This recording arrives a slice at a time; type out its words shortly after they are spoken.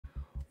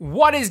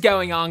What is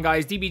going on,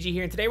 guys? DBG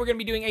here, and today we're going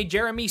to be doing a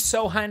Jeremy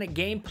Sochan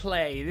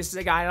gameplay. This is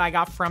a guy that I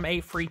got from a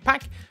free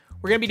pack.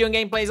 We're going to be doing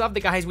gameplays of the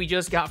guys we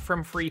just got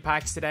from free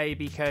packs today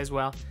because,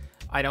 well,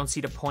 I don't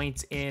see the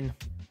point in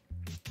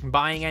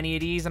buying any of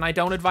these, and I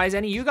don't advise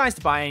any of you guys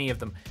to buy any of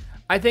them.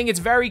 I think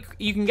it's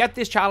you can get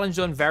this challenge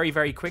done very,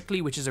 very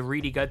quickly, which is a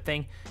really good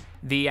thing.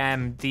 The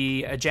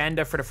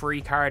agenda for the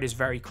free card is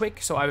very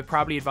quick, so I would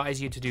probably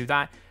advise you to do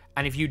that.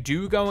 And if you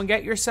do go and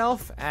get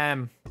yourself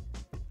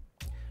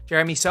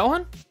Jeremy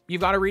Sochan,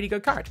 you've got a really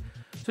good card.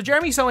 So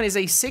Jeremy Sochan is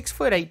a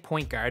 6'8"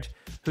 point guard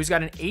who's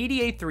got an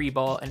 88 3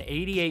 ball, an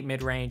 88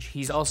 mid-range.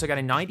 He's also got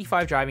a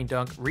 95 driving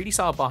dunk, really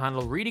solid ball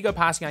handle, really good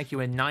passing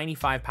IQ, and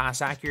 95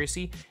 pass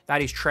accuracy.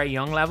 That is Trae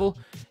Young level.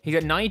 He's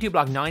got 92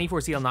 block,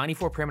 94 steal,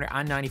 94 perimeter,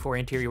 and 94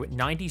 interior with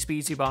 90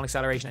 speed, speed ball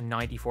acceleration, and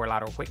 94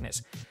 lateral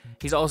quickness.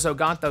 He's also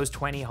got those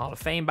 20 Hall of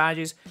Fame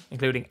badges,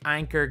 including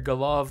anchor,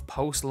 glove,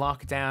 post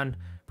lockdown,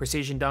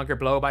 precision dunker,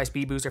 blow by,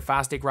 speed booster,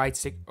 fast stick right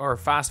stick, or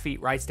fast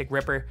feet right stick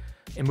ripper,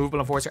 immovable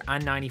enforcer,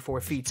 and 94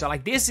 feet. So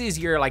like this is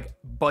your like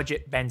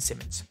budget Ben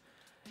Simmons.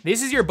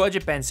 This is your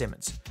budget Ben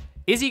Simmons.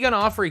 Is he going to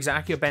offer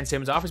exactly what Ben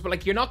Simmons offers? But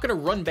like you're not going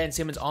to run Ben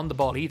Simmons on the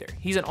ball either.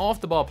 He's an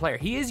off the ball player.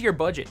 He is your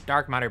budget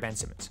dark matter Ben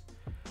Simmons,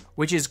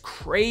 which is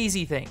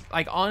crazy thing.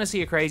 Like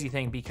honestly a crazy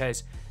thing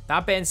because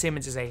that Ben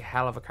Simmons is a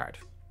hell of a card.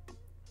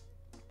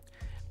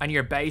 And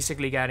you're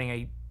basically getting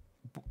a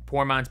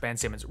poor man's Ben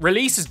Simmons.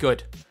 Release is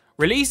good.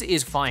 Release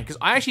is fine, because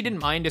I actually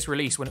didn't mind this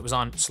release when it was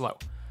on slow.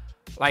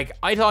 Like,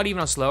 I thought even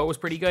on slow it was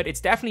pretty good.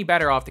 It's definitely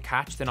better off the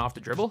catch than off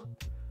the dribble.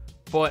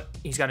 But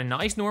he's got a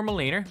nice normal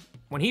leaner.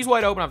 When he's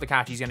wide open off the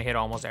catch, he's going to hit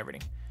almost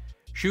everything.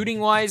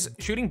 Shooting-wise,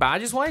 shooting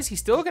badges-wise, he's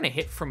still going to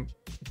hit from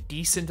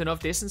decent enough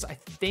distance. I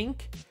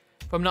think,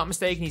 if I'm not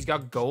mistaken, he's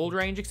got gold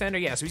range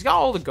extender. Yeah, so he's got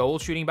all the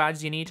gold shooting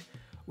badges you need,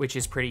 which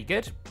is pretty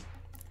good.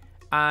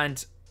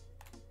 And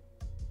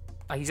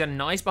he's got a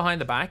nice behind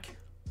the back.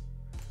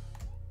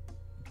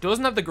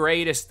 Doesn't have the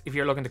greatest if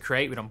you're looking to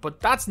create with him, but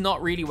that's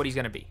not really what he's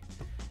going to be.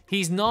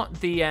 He's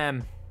not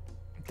the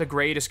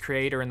greatest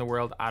creator in the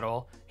world at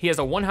all. He has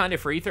a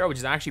one-handed free throw, which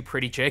is actually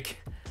pretty chick.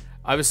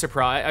 I was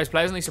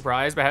pleasantly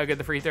surprised by how good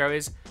the free throw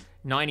is.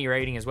 90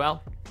 rating as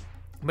well.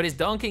 But his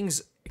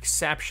dunking's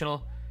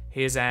exceptional.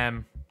 His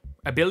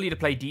ability to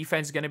play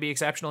defense is going to be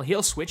exceptional.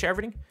 He'll switch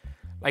everything.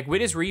 Like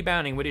with his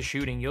rebounding, with his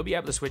shooting, you'll be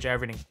able to switch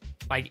everything.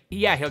 Like,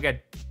 yeah, he'll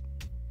get,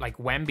 like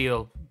Wemby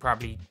will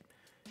probably...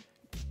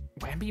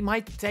 Wemby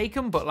might take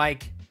him, but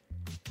like,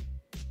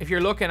 if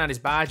you're looking at his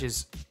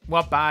badges,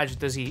 what badge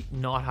does he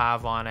not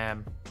have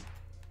on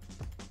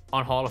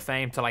Hall of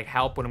Fame to like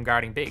help with him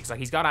guarding bigs? Like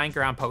he's got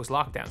anchor and post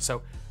lockdown,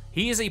 so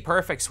he is a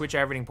perfect switch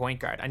everything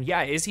point guard. And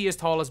yeah, is he as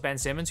tall as Ben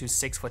Simmons, who's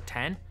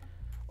 6'10"?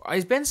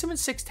 Is Ben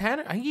Simmons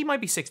 6'10"? I think he might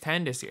be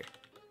 6'10" this year.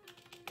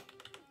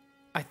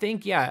 I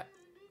think, yeah.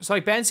 So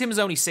like Ben Simmons is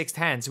only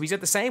 6'10", so he's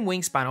at the same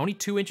wingspan, only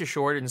 2 inches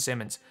shorter than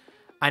Simmons,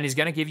 and he's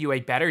gonna give you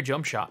a better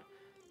jump shot.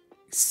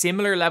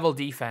 Similar level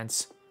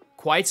defense,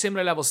 quite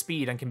similar level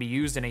speed, and can be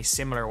used in a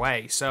similar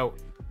way. So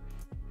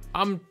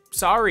I'm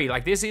sorry,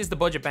 like this is the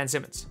budget Ben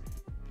Simmons.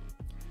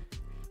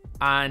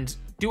 And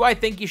do I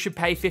think you should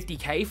pay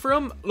 50k for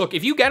him? Look,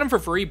 if you get him for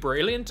free,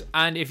 brilliant.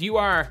 And if you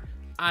are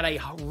at a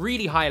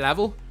really high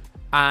level,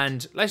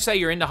 and let's say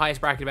you're in the highest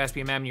bracket of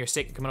SPMM and you're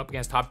sick of coming up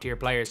against top tier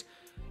players,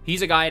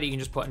 he's a guy that you can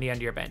just put on the end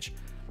of your bench.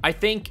 I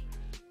think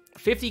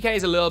 50k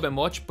is a little bit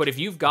much, but if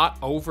you've got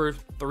over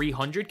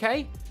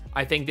 300k,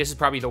 I think this is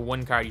probably the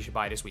one card you should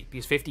buy this week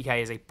because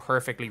 50k is a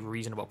perfectly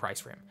reasonable price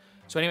for him.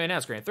 So anyway, now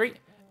it's Grand 3,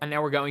 and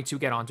now we're going to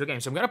get on to a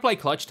game. So I'm going to play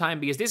clutch time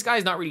because this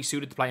guy's not really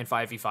suited to play in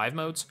 5v5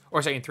 modes,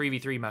 or say in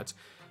 3v3 modes,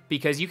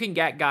 because you can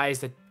get guys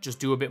that just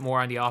do a bit more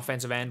on the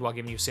offensive end while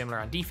giving you similar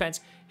on defense.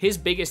 His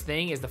biggest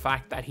thing is the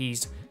fact that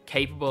he's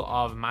capable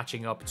of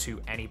matching up to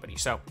anybody.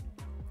 So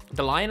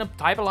the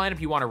type of lineup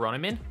you want to run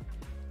him in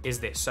is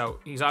this. So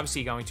he's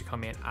obviously going to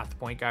come in at the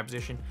point guard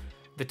position.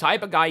 The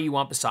type of guy you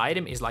want beside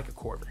him is like a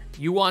Korver.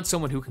 You want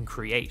someone who can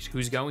create,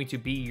 who's going to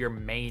be your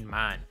main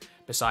man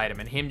beside him,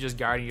 and him just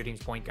guarding your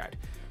team's point guard.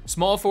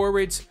 Small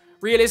forwards,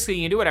 realistically,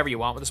 you can do whatever you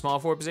want with the small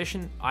forward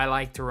position. I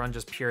like to run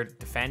just pure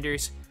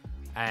defenders,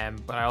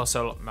 but I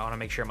also want to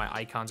make sure my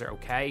icons are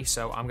okay,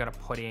 so I'm going to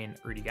put in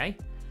Rudy Gay.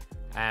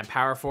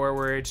 Power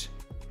forward,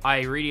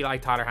 I really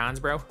like Tyler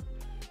Hansbrough.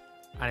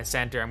 And in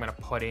center, I'm going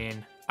to put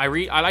in... I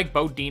like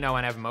both Dino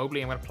and Evan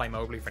Mobley. I'm going to play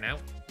Mobley for now.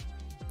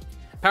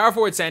 Power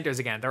forward centers,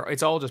 again,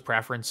 it's all just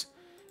preference.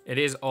 It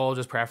is all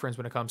just preference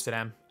when it comes to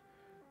them.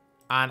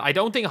 And I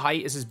don't think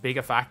height is as big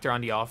a factor on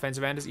the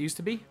offensive end as it used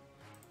to be.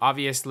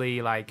 Obviously,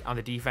 like, on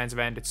the defensive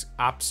end, it's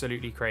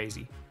absolutely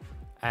crazy.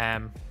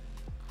 Yeah,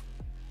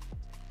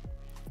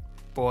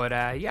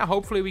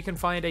 hopefully we can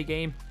find a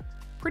game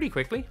pretty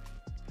quickly.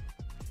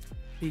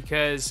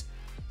 Because,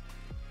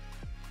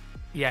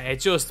 yeah,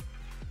 it's just...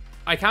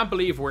 I can't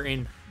believe we're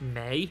in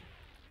May.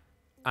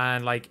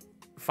 And, like...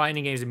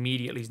 finding games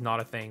immediately is not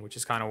a thing, which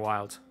is kind of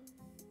wild.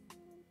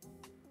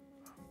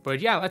 But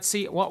yeah, let's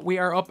see what we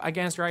are up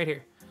against right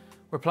here.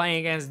 We're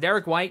playing against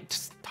Derek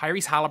White,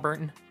 Tyrese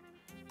Halliburton.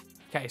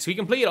 Okay, so we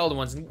completed all the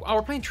ones. Oh,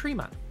 we're playing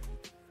 3-man.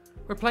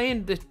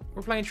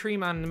 We're playing three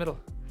man in the middle.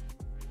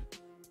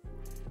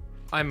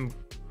 I'm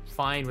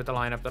fine with the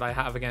lineup that I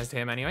have against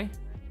him anyway.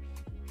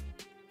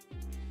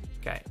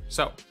 Okay,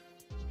 so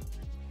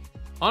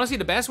honestly,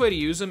 the best way to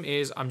use him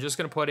is I'm just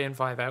gonna put in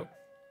 5 out.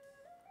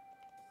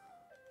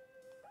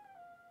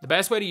 The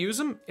best way to use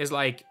him is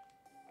like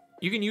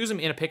you can use him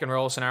in a pick and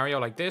roll scenario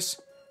like this.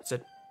 It's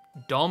a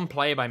dumb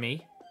play by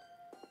me.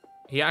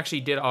 He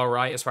actually did all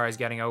right as far as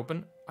getting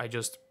open. I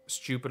just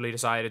stupidly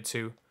decided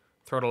to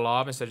throw the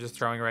lob instead of just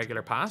throwing a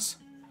regular pass.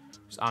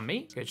 It's on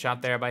me. Good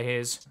shot there by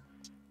his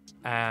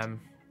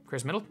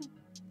Chris Middleton.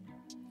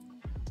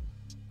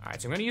 All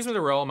right, so I'm going to use him as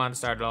a roll man to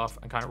start it off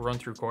and kind of run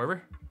through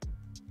Corver.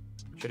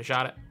 Should have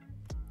shot it.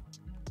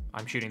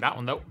 I'm shooting that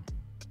one though.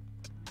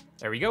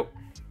 There we go.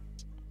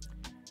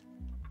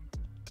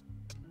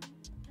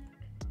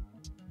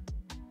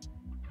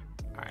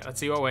 All right, let's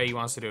see what way he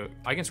wants to do it.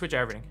 I can switch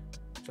everything.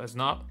 So it's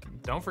not,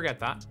 don't forget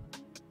that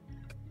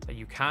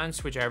you can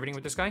switch everything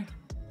with this guy.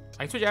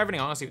 I can switch everything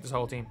honestly with this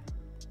whole team.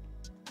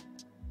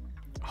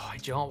 Oh, I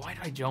jump. Why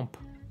did I jump?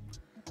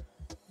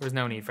 There's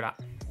no need for that.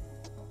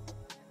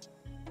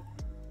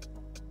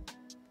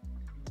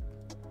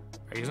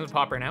 Are you using the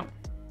popper now?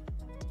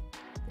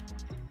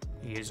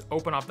 He is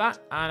open off that,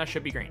 and that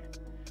should be green.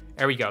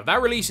 There we go.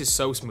 That release is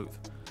so smooth.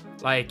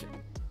 Like,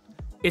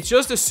 it's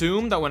just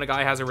assumed that when a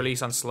guy has a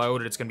release on slow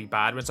that it's going to be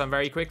bad when it's on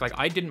very quick. Like,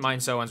 I didn't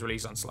mind Sohan's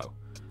release on slow.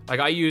 Like,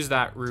 I use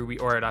that Ruby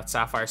or that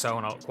Sapphire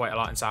Sohan quite a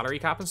lot in salary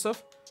cap and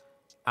stuff.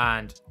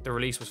 And the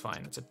release was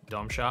fine. It's a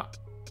dumb shot.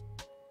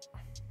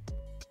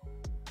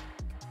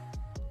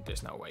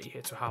 There's no way he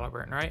hits with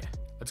Halliburton, right?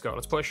 Let's go.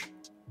 Let's push.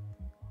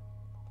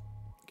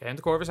 Get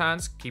into Corver's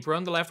hands. Keep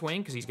running the left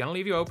wing because he's going to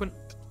leave you open.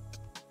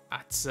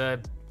 That's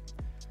a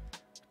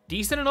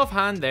decent enough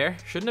hand there.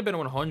 Shouldn't have been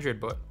 100,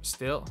 but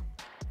still.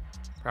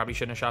 Probably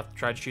shouldn't have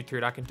tried to shoot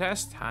through that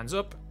contest. Hands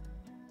up.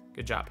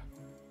 Good job.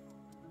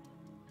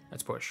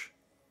 Let's push.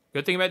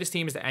 Good thing about this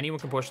team is that anyone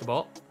can push the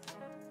ball.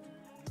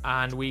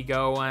 And we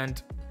go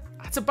and...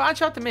 That's a bad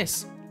shot to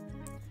miss.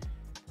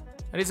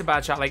 That is a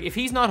bad shot. Like, if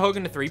he's not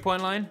hugging the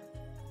three-point line,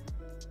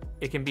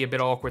 it can be a bit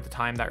awkward to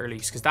time that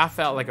release. Because that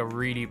felt like a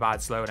really bad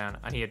slowdown.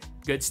 And he had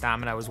good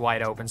stamina, was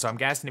wide open. So I'm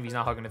guessing if he's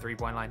not hugging the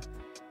three-point line,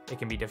 it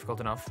can be difficult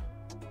enough.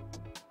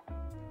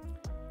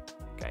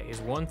 Okay, his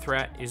one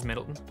threat is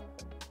Middleton.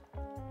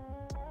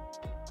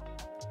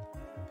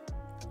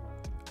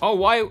 Oh,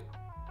 why?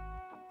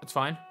 That's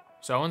fine.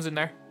 Someone's in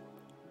there.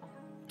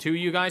 Two of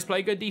you guys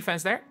play good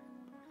defense there.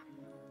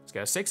 Let's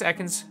go 6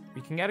 seconds.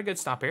 We can get a good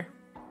stop here.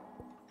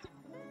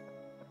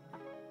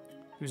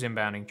 Who's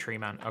inbounding? Tree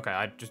man. Okay,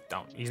 I just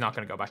don't. He's not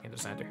going to go back into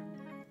the center.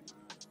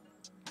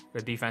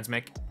 Good defense,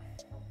 Mick.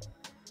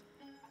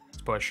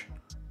 Let's push.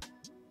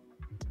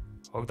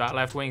 Hold that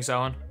left wing,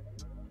 Sohan.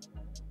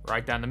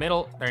 Right down the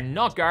middle. They're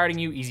not guarding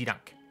you. Easy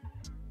dunk.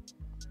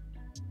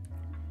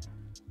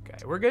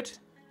 Okay, we're good.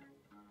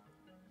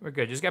 We're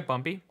good. Just get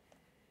bumpy.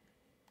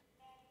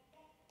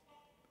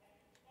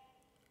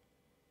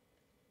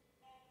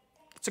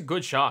 It's a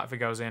good shot if it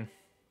goes in.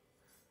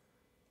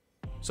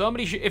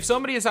 If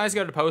somebody decides to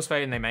go to the post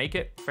fade and they make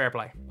it, fair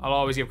play. I'll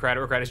always give credit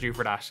where credit's due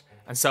for that.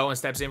 And Sohan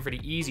steps in for the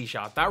easy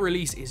shot. That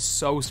release is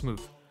so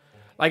smooth.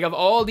 Like, of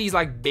all these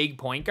like big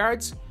point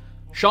guards,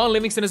 Sean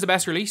Livingston is the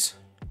best release.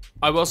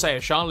 I will say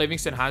it. Sean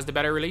Livingston has the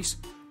better release,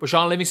 but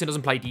Sean Livingston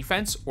doesn't play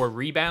defense or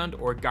rebound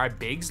or guard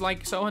bigs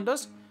like Sohan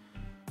does.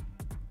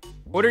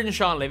 Other than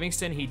Sean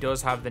Livingston, he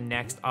does have the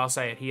next, I'll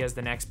say it, he has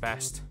the next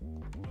best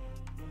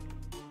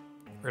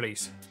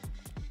release.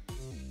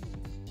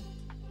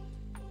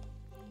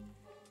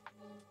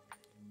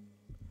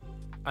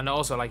 And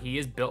also, like, he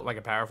is built like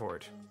a power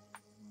forward.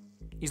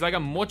 He's like a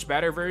much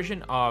better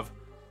version of,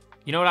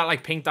 you know that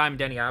like Pink Diamond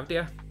Denny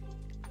Avdia?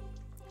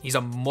 He's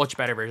a much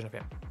better version of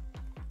him.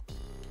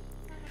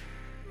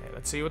 Okay,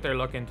 let's see what they're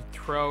looking to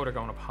throw. They're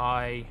going up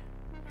high.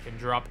 I can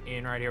drop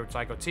in right here with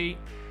Psycho T.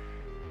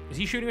 Is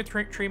he shooting a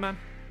tree man?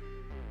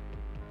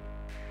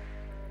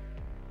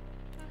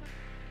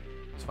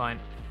 It's fine.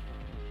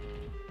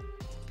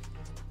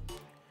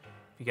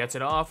 If he gets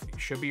it off, it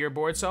should be your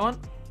board, Sohan.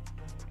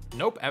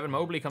 Nope, Evan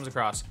Mobley comes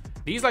across.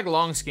 These like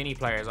long, skinny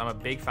players, I'm a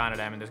big fan of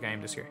them in this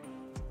game this year.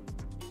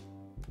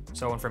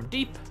 Sohan from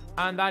deep,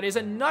 and that is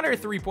another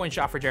three-point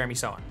shot for Jeremy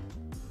Sohan.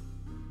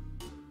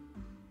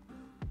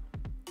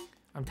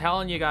 I'm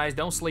telling you guys,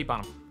 don't sleep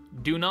on him.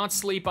 Do not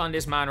sleep on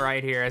this man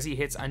right here as he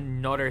hits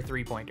another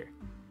three-pointer.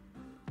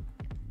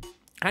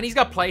 And he's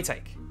got play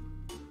take.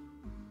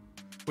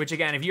 Which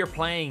again, if you're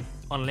playing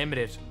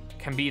unlimited,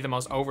 can be the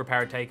most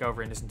overpowered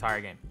takeover in this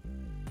entire game.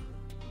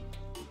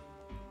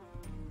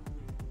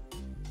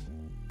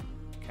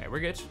 Okay, we're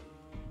good.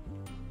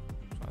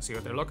 Let's see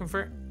what they're looking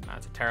for.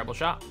 That's a terrible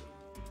shot.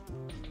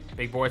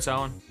 Big board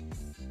Sohan.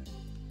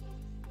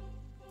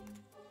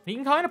 He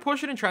can kind of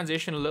push it in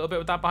transition a little bit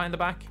with that behind the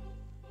back.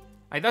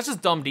 Like, that's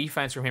just dumb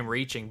defense from him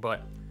reaching,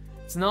 but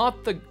it's not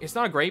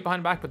a great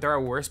behind the back, but there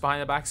are worse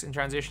behind the backs in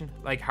transition.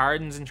 Like,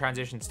 Harden's in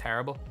transition is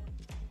terrible,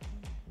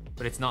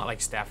 but it's not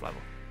like Steph level.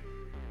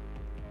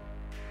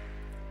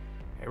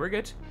 Okay, we're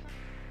good.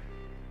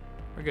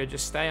 We're good.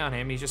 Just stay on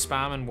him. He's just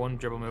spamming one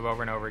dribble move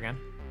over and over again.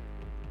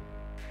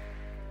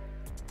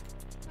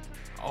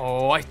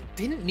 Oh, I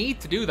didn't need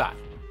to do that.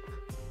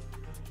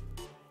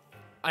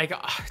 Like,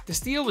 the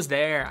steal was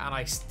there, and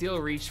I still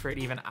reached for it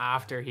even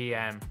after he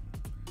did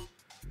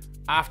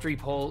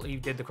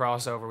the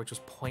crossover, which was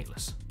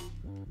pointless.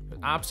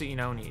 There's absolutely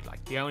no need.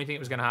 Like, the only thing that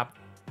was gonna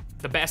happen,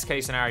 the best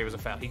case scenario was a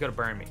foul. He could have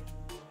burned me.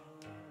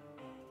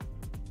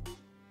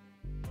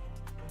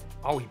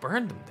 Oh, he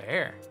burned them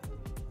there.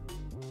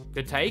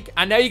 Good take.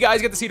 And now you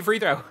guys get to see the free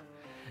throw.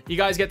 You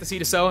guys get to see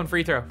the Sohan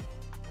free throw.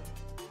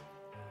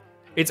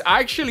 It's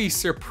actually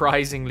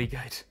surprisingly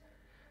good.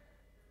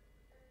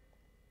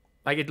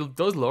 Like, it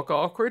does look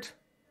awkward,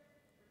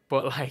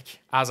 but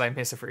like, as I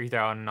miss a free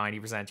throw on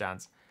 90%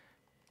 chance,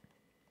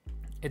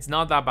 it's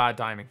not that bad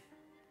timing.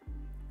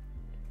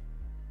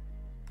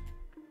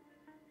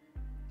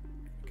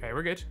 Okay,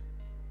 we're good.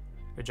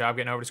 Good job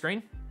getting over the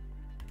screen.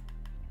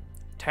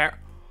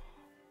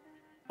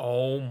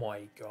 Oh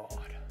my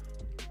God.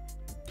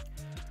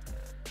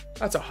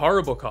 That's a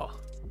horrible call.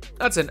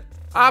 That's an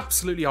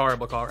absolutely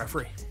horrible call,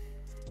 referee.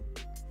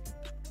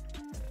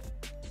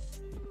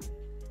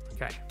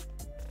 Okay.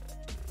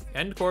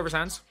 End Korver's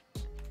hands.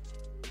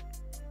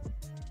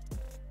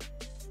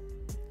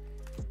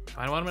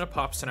 I don't want him in a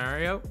pop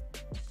scenario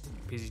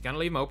because he's going to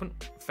leave him open.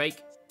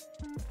 Fake.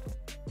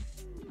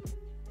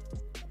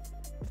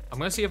 I'm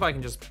going to see if I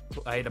can just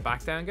play the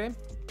back down game.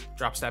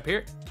 Drop step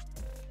here.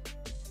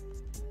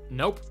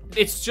 Nope.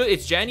 It's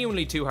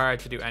genuinely too hard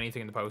to do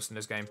anything in the post in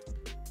this game.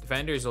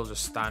 Defenders will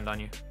just stand on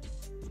you.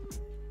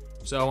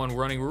 Sohan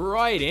running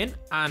right in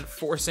and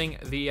forcing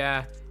the,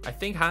 I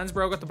think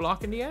Hansbrough got the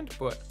block in the end,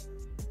 but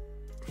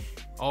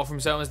all from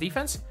Sohan's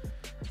defense.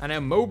 And now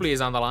Mobley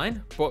is on the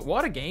line, but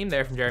what a game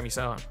there from Jeremy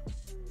Sohan.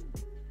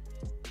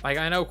 Like,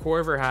 I know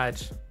Korver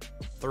had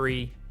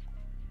 3.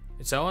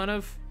 Did Sohan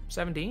have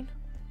 17?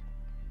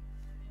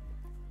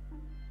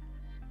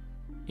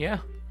 Yeah.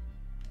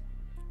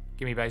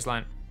 Give me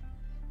baseline.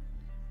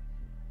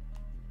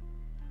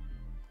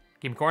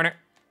 Give me corner.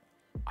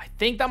 I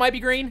think that might be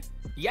green.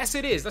 Yes,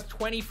 it is. That's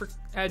 20 for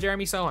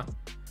Jeremy Sohan.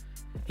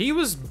 He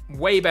was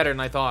way better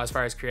than I thought as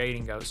far as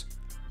creating goes.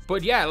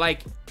 But yeah,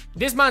 like,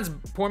 this man's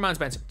poor man's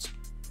Ben Simmons.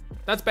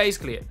 That's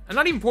basically it. And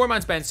not even poor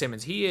man's Ben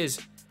Simmons. He is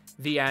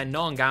the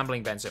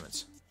non-gambling Ben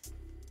Simmons.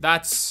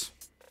 That's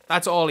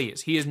all he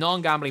is. He is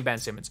non-gambling Ben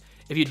Simmons.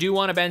 If you do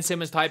want a Ben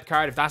Simmons type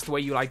card, if that's the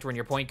way you like to run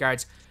your point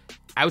guards,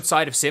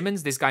 outside of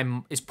Simmons, this guy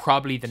is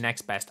probably the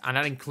next best. And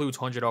that includes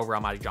 100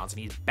 overall Magic Johnson.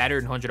 He's better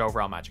than 100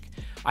 overall Magic.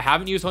 I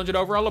haven't used 100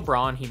 overall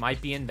LeBron. He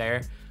might be in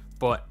there.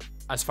 But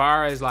as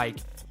far as like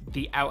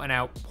the out and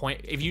out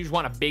point, if you just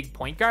want a big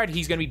point guard,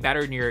 he's going to be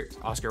better than your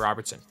Oscar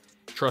Robertson.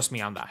 Trust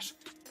me on that,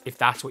 if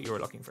that's what you were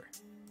looking for.